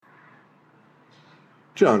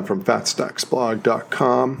John from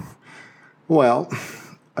fatstacksblog.com. Well,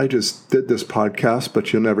 I just did this podcast,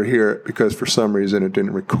 but you'll never hear it because for some reason it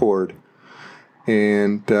didn't record.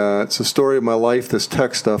 And it's a story of my life. This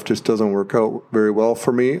tech stuff just doesn't work out very well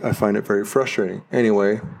for me. I find it very frustrating.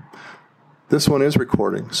 Anyway, this one is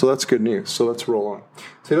recording, so that's good news. So let's roll on.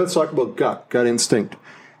 So let's talk about gut instinct.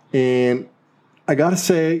 And I got to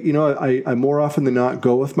say, I more often than not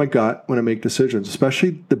go with my gut when I make decisions,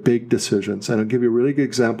 especially the big decisions. And I'll give you a really good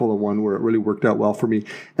example of one where it really worked out well for me.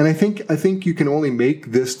 And I think you can only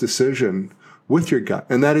make this decision with your gut.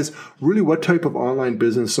 And that is really, what type of online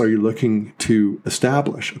business are you looking to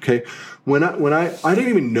establish? Okay. When I didn't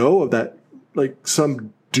even know that, like,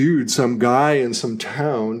 some guy in some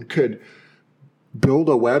town could build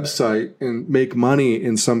a website and make money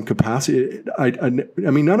in some capacity. I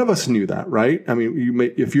mean, none of us knew that, right? I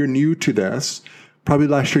mean, if you're new to this, probably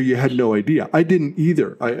last year you had no idea. I didn't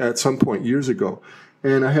either. At some point years ago,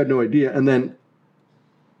 and I had no idea. And then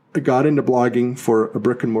I got into blogging for a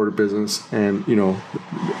brick and mortar business, and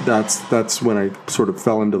that's when I sort of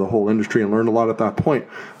fell into the whole industry and learned a lot at that point.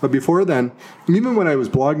 But before then, even when I was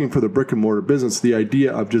blogging for the brick and mortar business, the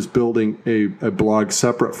idea of just building a blog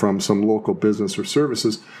separate from some local business or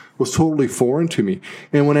services was totally foreign to me.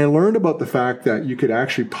 And when I learned about the fact that you could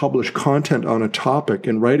actually publish content on a topic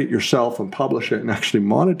and write it yourself and publish it and actually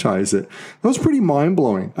monetize it, that was pretty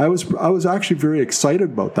mind-blowing. I was actually very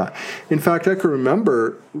excited about that. In fact, I can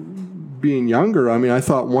remember being younger. I mean, I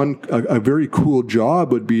thought a very cool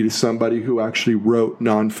job would be to somebody who actually wrote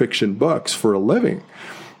nonfiction books for a living.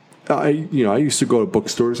 I used to go to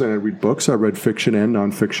bookstores and I'd read books. I read fiction and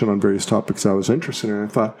nonfiction on various topics I was interested in. I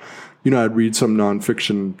thought, I'd read some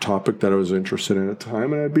nonfiction topic that I was interested in at the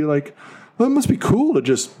time, and I'd be like, well, it must be cool to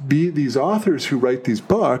just be these authors who write these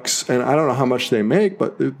books, and I don't know how much they make,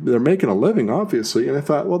 but they're making a living, obviously. And I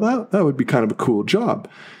thought, well, that would be kind of a cool job.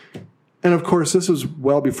 And of course, this was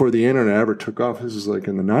well before the internet ever took off. This is like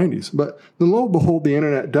in the 90s. But lo and behold, the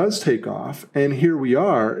internet does take off. And here we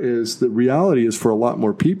are, is the reality is for a lot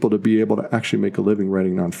more people to be able to actually make a living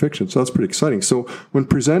writing nonfiction. So that's pretty exciting. So when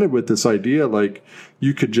presented with this idea, like,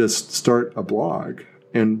 you could just start a blog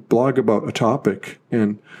and blog about a topic,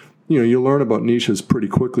 and you learn about niches pretty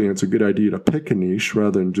quickly, and it's a good idea to pick a niche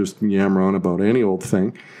rather than just yammer on about any old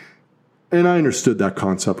thing. And I understood that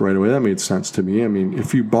concept right away. That made sense to me. I mean,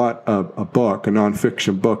 if you bought a book, a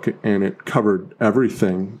nonfiction book, and it covered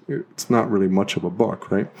everything, it's not really much of a book,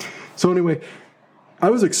 right? So anyway, I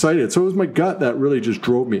was excited. So it was my gut that really just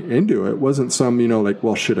drove me into it. It wasn't some, like,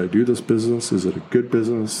 well, should I do this business? Is it a good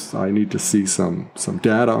business? I need to see some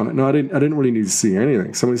data on it. No, I didn't really need to see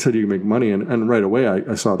anything. Somebody said you can make money, and right away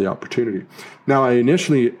I saw the opportunity. Now, I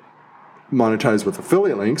initially monetize with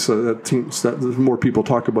affiliate links, so that more people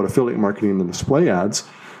talk about affiliate marketing than display ads.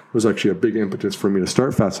 It was actually a big impetus for me to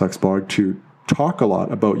start Fat Stacks Blog, to talk a lot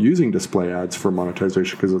about using display ads for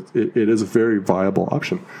monetization, because it is a very viable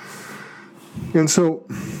option. And so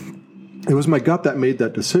it was my gut that made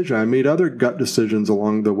that decision. I made other gut decisions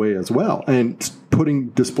along the way as well, and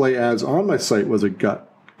putting display ads on my site was a gut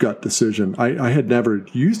decision. I had never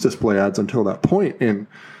used display ads until that point, and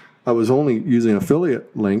I was only using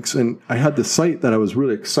affiliate links, and I had this site that I was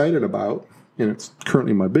really excited about, and it's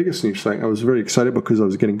currently my biggest niche site. I was very excited because I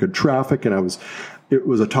was getting good traffic, and it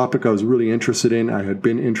was a topic I was really interested in. I had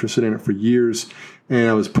been interested in it for years, and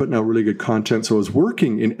I was putting out really good content. So I was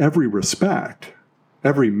working in every respect,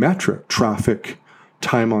 every metric: traffic,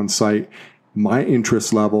 time on site, my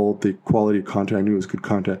interest level, the quality of content. I knew it was good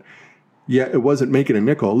content. Yet it wasn't making a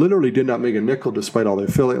nickel. It literally did not make a nickel despite all the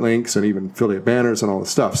affiliate links and even affiliate banners and all the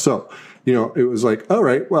stuff. So, it was like, all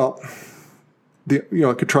right, well,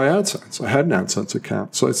 I could try AdSense. I had an AdSense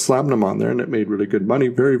account. So I slapped them on there, and it made really good money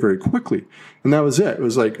very, very quickly. And that was it. It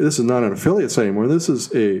was like, this is not an affiliate site anymore. This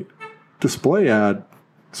is a display ad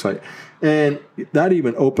site. And that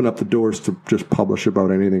even opened up the doors to just publish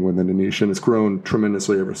about anything within the niche. And it's grown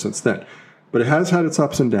tremendously ever since then. But it has had its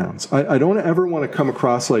ups and downs. I don't ever want to come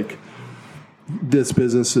across like this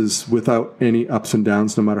business is without any ups and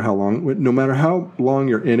downs, no matter how long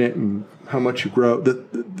you're in it and how much you grow,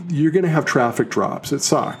 you're going to have traffic drops. It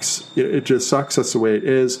sucks. It just sucks. That's the way it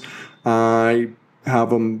is. I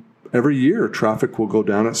have them every year. Traffic will go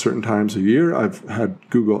down at certain times a year. I've had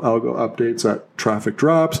Google algo updates that traffic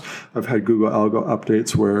drops. I've had Google algo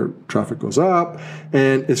updates where traffic goes up.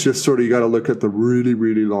 And it's just sort of, you got to look at the really,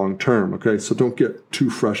 really long term. Okay. So don't get too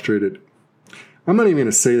frustrated. I'm not even going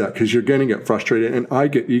to say that, because you're going to get frustrated, and I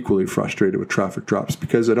get equally frustrated with traffic drops,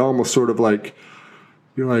 because it almost sort of like,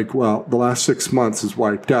 you're like, well, the last 6 months is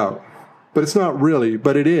wiped out. But it's not really,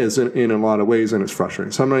 but it is in a lot of ways, and it's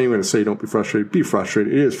frustrating. So I'm not even going to say don't be frustrated. Be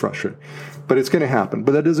frustrated. It is frustrating. But it's going to happen.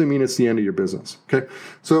 But that doesn't mean it's the end of your business. Okay?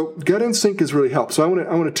 So Gut Instinct has really helped. So I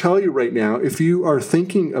want to tell you right now, if you are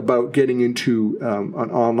thinking about getting into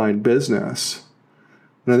an online business,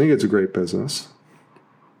 and I think it's a great business,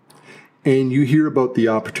 and you hear about the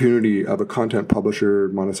opportunity of a content publisher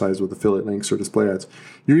monetized with affiliate links or display ads,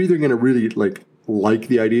 you're either going to really like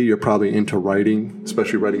the idea. You're probably into writing,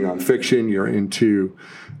 especially writing nonfiction. You're into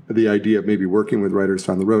the idea of maybe working with writers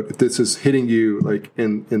down the road. If this is hitting you like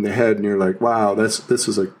in the head and you're like, wow, this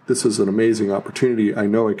is an amazing opportunity. I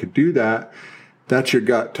know I could do that. That's your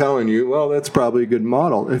gut telling you, well, that's probably a good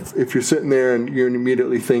model. If you're sitting there and you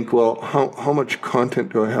immediately think, well, how much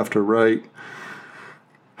content do I have to write?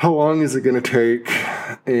 How long is it going to take?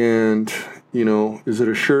 And, is it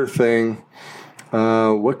a sure thing?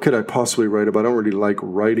 What could I possibly write about? I don't really like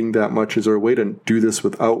writing that much. Is there a way to do this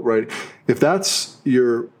without writing? If that's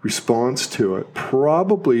your response to it,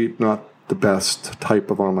 probably not the best type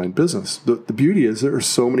of online business. The beauty is there are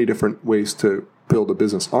so many different ways to build a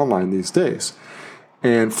business online these days,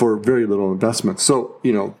 and for very little investment. So,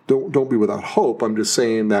 don't be without hope. I'm just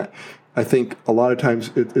saying that I think a lot of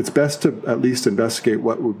times it's best to at least investigate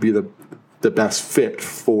what would be the best fit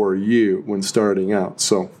for you when starting out.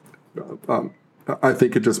 So I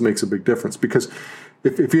think it just makes a big difference, because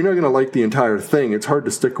if you're not going to like the entire thing, it's hard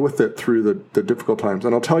to stick with it through the difficult times.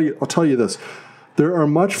 And I'll tell you this, there are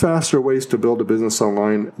much faster ways to build a business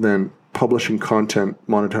online than publishing content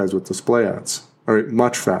monetized with display ads. All right,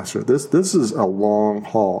 much faster. This is a long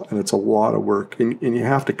haul, and it's a lot of work, and you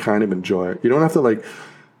have to kind of enjoy it. You don't have to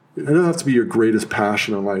it doesn't have to be your greatest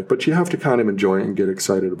passion in life, but you have to kind of enjoy it and get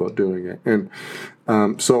excited about doing it. And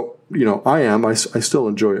so, I still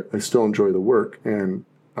enjoy it. I still enjoy the work. And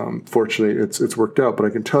fortunately, it's worked out. But I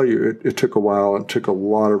can tell you, it took a while and took a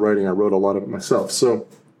lot of writing. I wrote a lot of it myself. So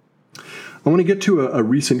I want to get to a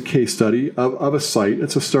recent case study of a site.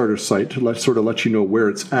 It's a starter site to let you know where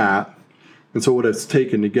it's at. And so what it's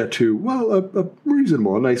taken to get to, well, a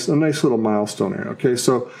reasonable, a nice little milestone here. Okay,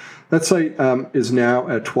 so that site is now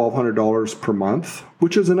at $1,200 per month,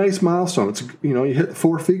 which is a nice milestone. It's you hit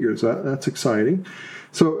 4 figures. That's exciting.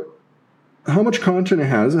 So how much content it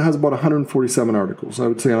has about 147 articles. I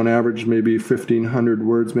would say on average maybe 1,500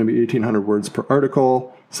 words, maybe 1,800 words per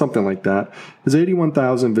article, something like that. There's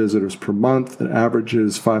 81,000 visitors per month. It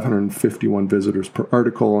averages 551 visitors per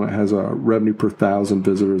article, and it has a revenue per 1,000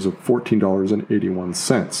 visitors of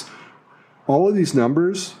 $14.81. All of these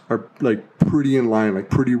numbers are like pretty in line, like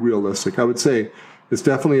pretty realistic. I would say it's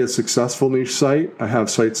definitely a successful niche site. I have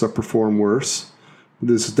sites that perform worse.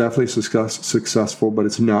 This is definitely successful, but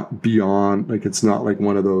it's not beyond, it's not like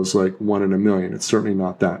one of those like 1 in a million. It's certainly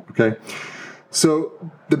not that. Okay.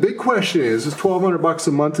 So the big question is $1,200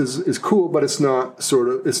 a month is cool, but it's not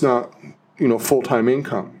full-time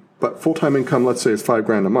income. But full-time income, let's say, is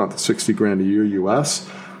 $5,000 a month, $60,000 a year US.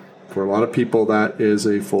 For a lot of people, that is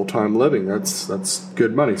a full-time living. That's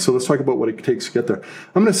good money. So let's talk about what it takes to get there.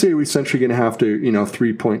 I'm going to say we're essentially going to have to,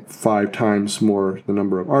 3.5 times more the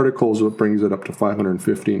number of articles, what brings it up to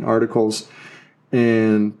 515 articles.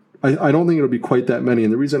 And I don't think it'll be quite that many.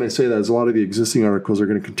 And the reason I say that is a lot of the existing articles are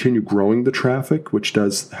going to continue growing the traffic, which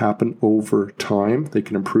does happen over time. They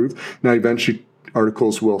can improve. Now, eventually,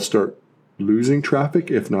 articles will start losing traffic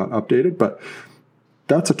if not updated, but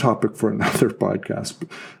that's a topic for another podcast.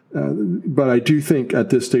 But I do think at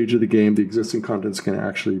this stage of the game, the existing content's going to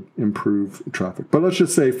actually improve traffic. But let's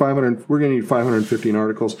just say we're going to need 515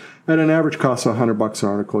 articles at an average cost of $100 an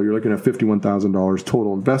article. You're looking at $51,000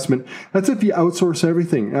 total investment. That's if you outsource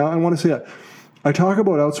everything. Now, I want to say that I talk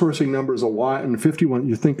about outsourcing numbers a lot, and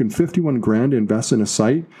you're thinking $51,000 to invest in a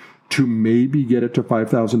site to maybe get it to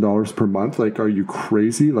 $5,000 per month. Like, are you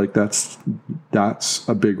crazy? Like, that's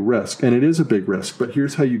a big risk. And it is a big risk, but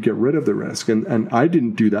here's how you get rid of the risk. And I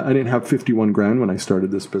didn't do that. I didn't have $51,000 when I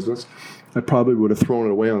started this business. I probably would have thrown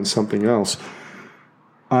it away on something else.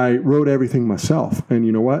 I wrote everything myself. And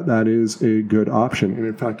you know what? That is a good option. And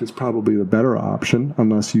in fact, it's probably the better option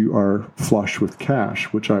unless you are flush with cash,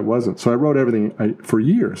 which I wasn't. So I wrote everything for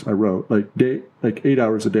years. I wrote like 8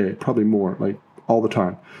 hours a day, probably more, like all the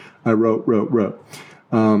time. I wrote. Well,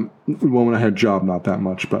 when I had a job, not that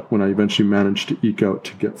much, but when I eventually managed to eke out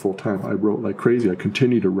to get full-time, I wrote like crazy. I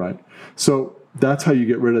continued to write. So that's how you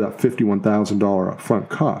get rid of that $51,000 upfront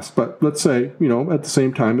cost. But let's say, at the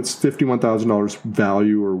same time, it's $51,000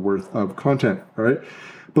 value or worth of content, all right?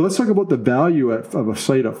 But let's talk about the value of a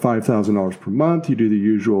site at $5,000 per month. You do the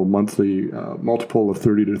usual monthly multiple of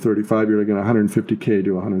 30 to 35. You're looking at $150K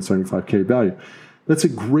to $175K value. That's a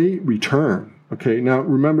great return. Okay, now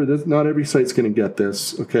remember, this, not every site's going to get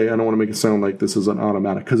this. Okay, I don't want to make it sound like this is an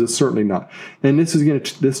automatic, because it's certainly not. And this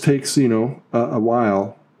is this takes a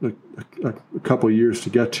while, a couple of years to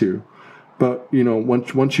get to, but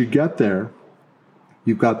once you get there,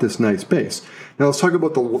 you've got this nice base. Now let's talk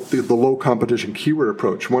about the low competition keyword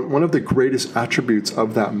approach. One of the greatest attributes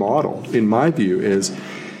of that model, in my view, is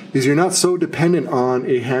you're not so dependent on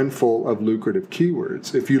a handful of lucrative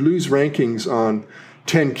keywords. If you lose rankings on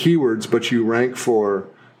 10 keywords, but you rank for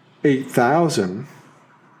 8,000,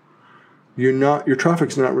 your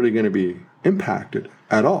traffic's not really going to be impacted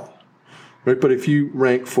at all, right? But if you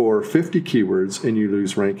rank for 50 keywords and you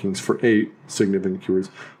lose rankings for 8 significant keywords,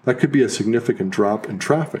 that could be a significant drop in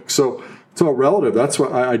traffic. So it's all relative. That's why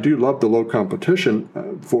I do love the low competition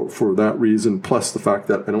for that reason, plus the fact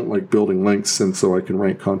that I don't like building links, and so I can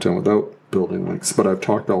rank content without building links. But I've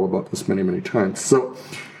talked all about this many, many times. So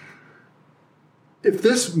if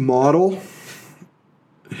this model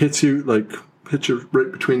hits you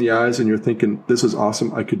right between the eyes and you're thinking, this is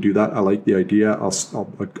awesome, I could do that, I like the idea,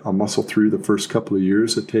 I'll muscle through the first couple of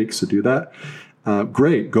years it takes to do that,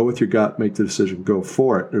 great, go with your gut, make the decision, go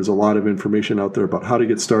for it. There's a lot of information out there about how to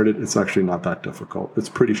get started. It's actually not that difficult. It's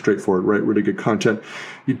pretty straightforward, write really good content.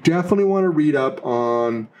 You definitely want to read up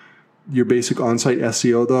on your basic on-site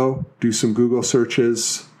SEO though, do some Google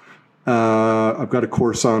searches. I've got a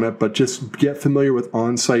course on it, but just get familiar with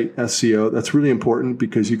on-site SEO. That's really important,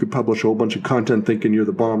 because you could publish a whole bunch of content thinking you're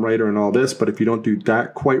the bomb writer and all this, but if you don't do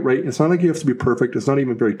that quite right, it's not like you have to be perfect. It's not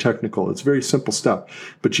even very technical. It's very simple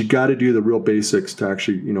stuff, but you got to do the real basics to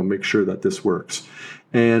actually, make sure that this works.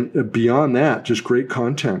 And beyond that, just great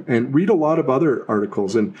content, and read a lot of other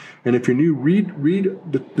articles. And if you're new, read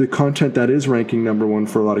the content that is ranking number one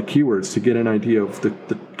for a lot of keywords to get an idea of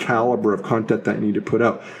the caliber of content that you need to put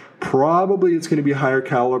out. Probably it's going to be higher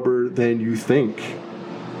caliber than you think.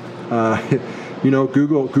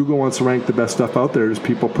 Google wants to rank the best stuff out there. There's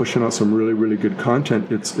people pushing out some really, really good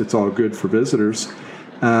content. It's all good for visitors,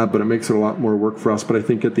 but it makes it a lot more work for us. But I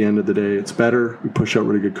think at the end of the day, it's better. We push out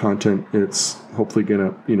really good content. It's hopefully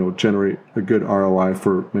going to generate a good ROI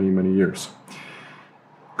for many, many years.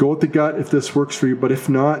 Go with the gut if this works for you, but if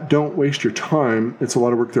not, don't waste your time. It's a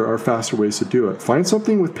lot of work. There are faster ways to do it. Find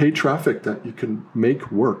something with paid traffic that you can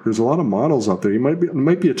make work. There's a lot of models out there. It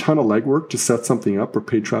might be a ton of legwork to set something up where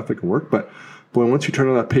paid traffic can work, but boy, once you turn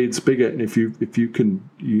on that paid spigot, and if you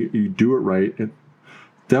do it right,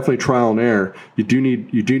 definitely trial and error. You do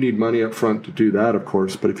need money up front to do that, of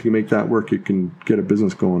course, but if you make that work, you can get a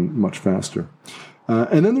business going much faster.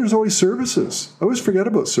 And then there's always services. I always forget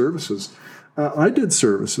about services. I did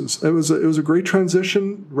services. It was a great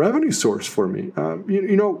transition revenue source for me.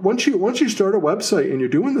 Once you start a website and you're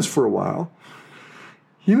doing this for a while,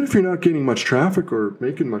 even if you're not getting much traffic or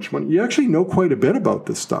making much money, you actually know quite a bit about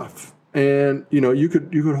this stuff. And you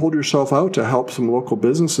could hold yourself out to help some local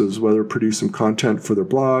businesses, whether produce some content for their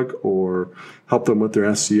blog or help them with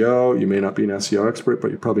their SEO. You may not be an SEO expert,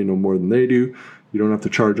 but you probably know more than they do. You don't have to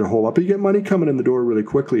charge a whole lot, but you get money coming in the door really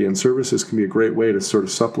quickly, and services can be a great way to sort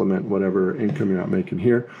of supplement whatever income you're not making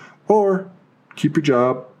here. Or keep your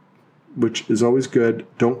job, which is always good.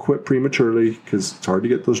 Don't quit prematurely, because it's hard to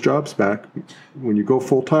get those jobs back. When you go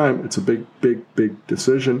full time, it's a big, big, big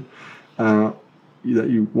decision that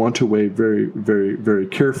you want to weigh very, very, very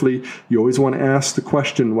carefully. You always want to ask the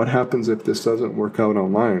question, what happens if this doesn't work out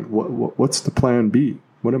online? What's the plan B?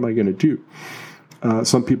 What am I going to do?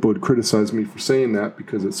 Some people would criticize me for saying that,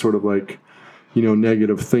 because it's sort of like,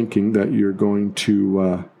 negative thinking that you're going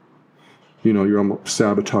to, you're almost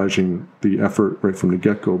sabotaging the effort right from the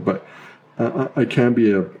get-go. But I can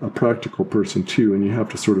be a practical person too, and you have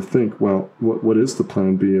to sort of think, well, what is the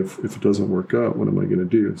plan B if it doesn't work out? What am I going to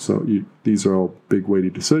do? So these are all big,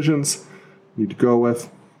 weighty decisions you need to go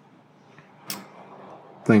with.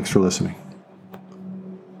 Thanks for listening.